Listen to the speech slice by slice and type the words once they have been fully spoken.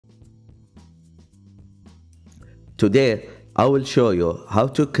Today, I will show you how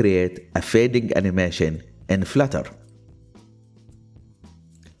to create a fading animation in Flutter.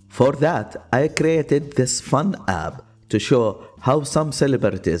 For that, I created this fun app to show how some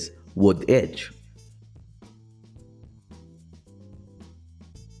celebrities would age.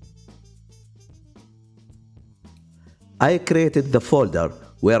 I created the folder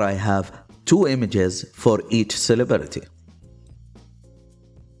where I have 2 images for each celebrity.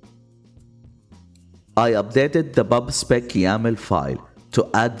 I updated the pubspec YAML file to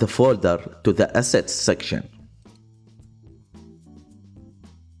add the folder to the assets section.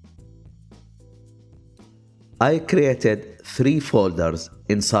 I created 3 folders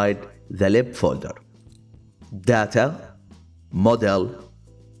inside the lib folder: data, model,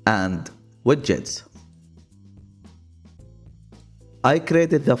 and widgets. I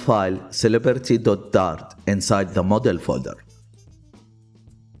created the file celebrity.dart inside the model folder.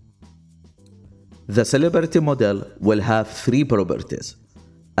 The celebrity model will have 3 properties: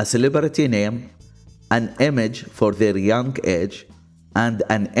 a celebrity name, an image for their young age, and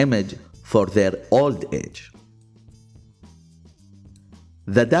an image for their old age.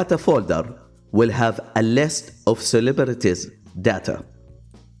 The data folder will have a list of celebrities' data.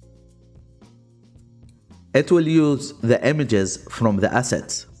 It will use the images from the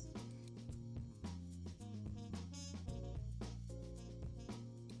assets.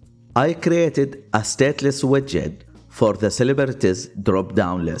 I created a stateless widget for the celebrities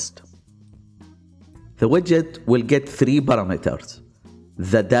drop-down list. The widget will get 3 parameters: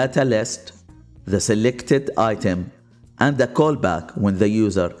 the data list, the selected item, and a callback when the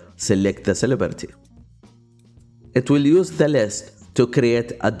user selects the celebrity. It will use the list to create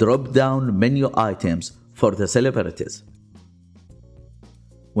a drop-down menu items for the celebrities.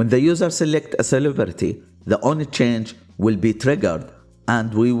 When the user selects a celebrity, the only change will be triggered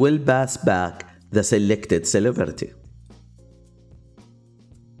and we will pass back the selected celebrity.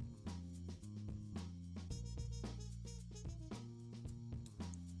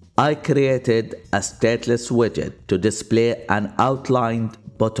 I created a stateless widget to display an outlined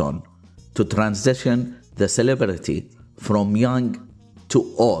button to transition the celebrity from young to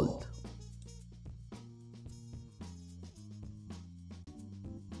old.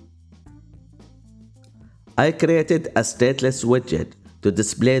 I created a stateless widget to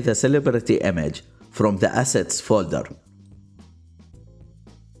display the celebrity image from the assets folder.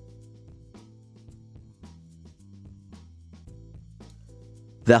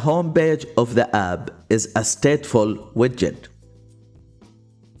 The home page of the app is a stateful widget.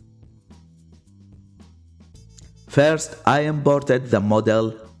 First, I imported the model,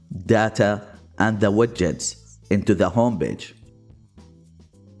 data, and the widgets into the home page.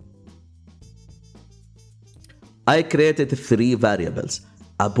 I created 3 variables: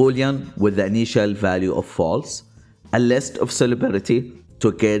 a boolean with the initial value of false, a list of celebrity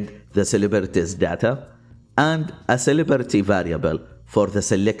to get the celebrity's data, and a celebrity variable for the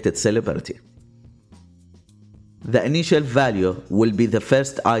selected celebrity. The initial value will be the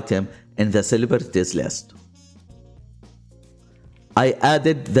first item in the celebrities list. I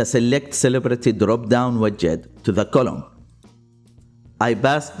added the select celebrity drop-down widget to the column. I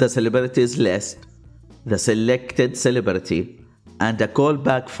passed the celebrities list, the selected celebrity, and a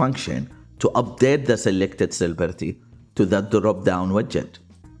callback function to update the selected celebrity to the drop-down widget.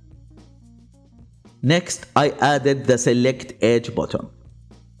 Next, I added the select age button.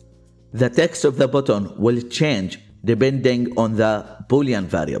 The text of the button will change depending on the boolean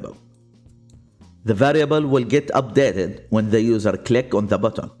variable. The variable will get updated when the user clicks on the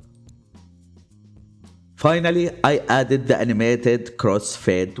button. Finally, I added the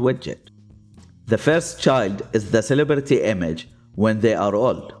AnimatedCrossFade widget. The first child is the celebrity image when they are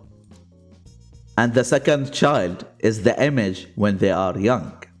old, and the second child is the image when they are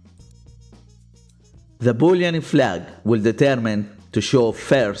young. The boolean flag will determine to show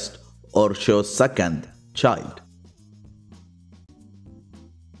first or show second child.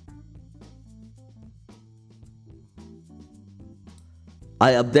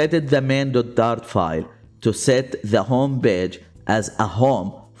 I updated the main.dart file to set the home page as a home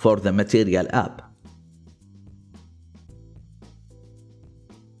for the material app.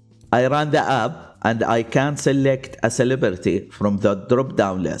 I ran the app and I can select a celebrity from the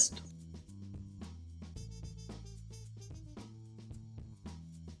drop-down list.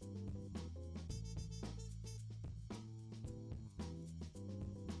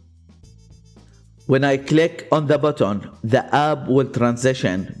 When I click on the button, the app will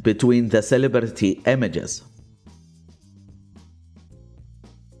transition between the celebrity images.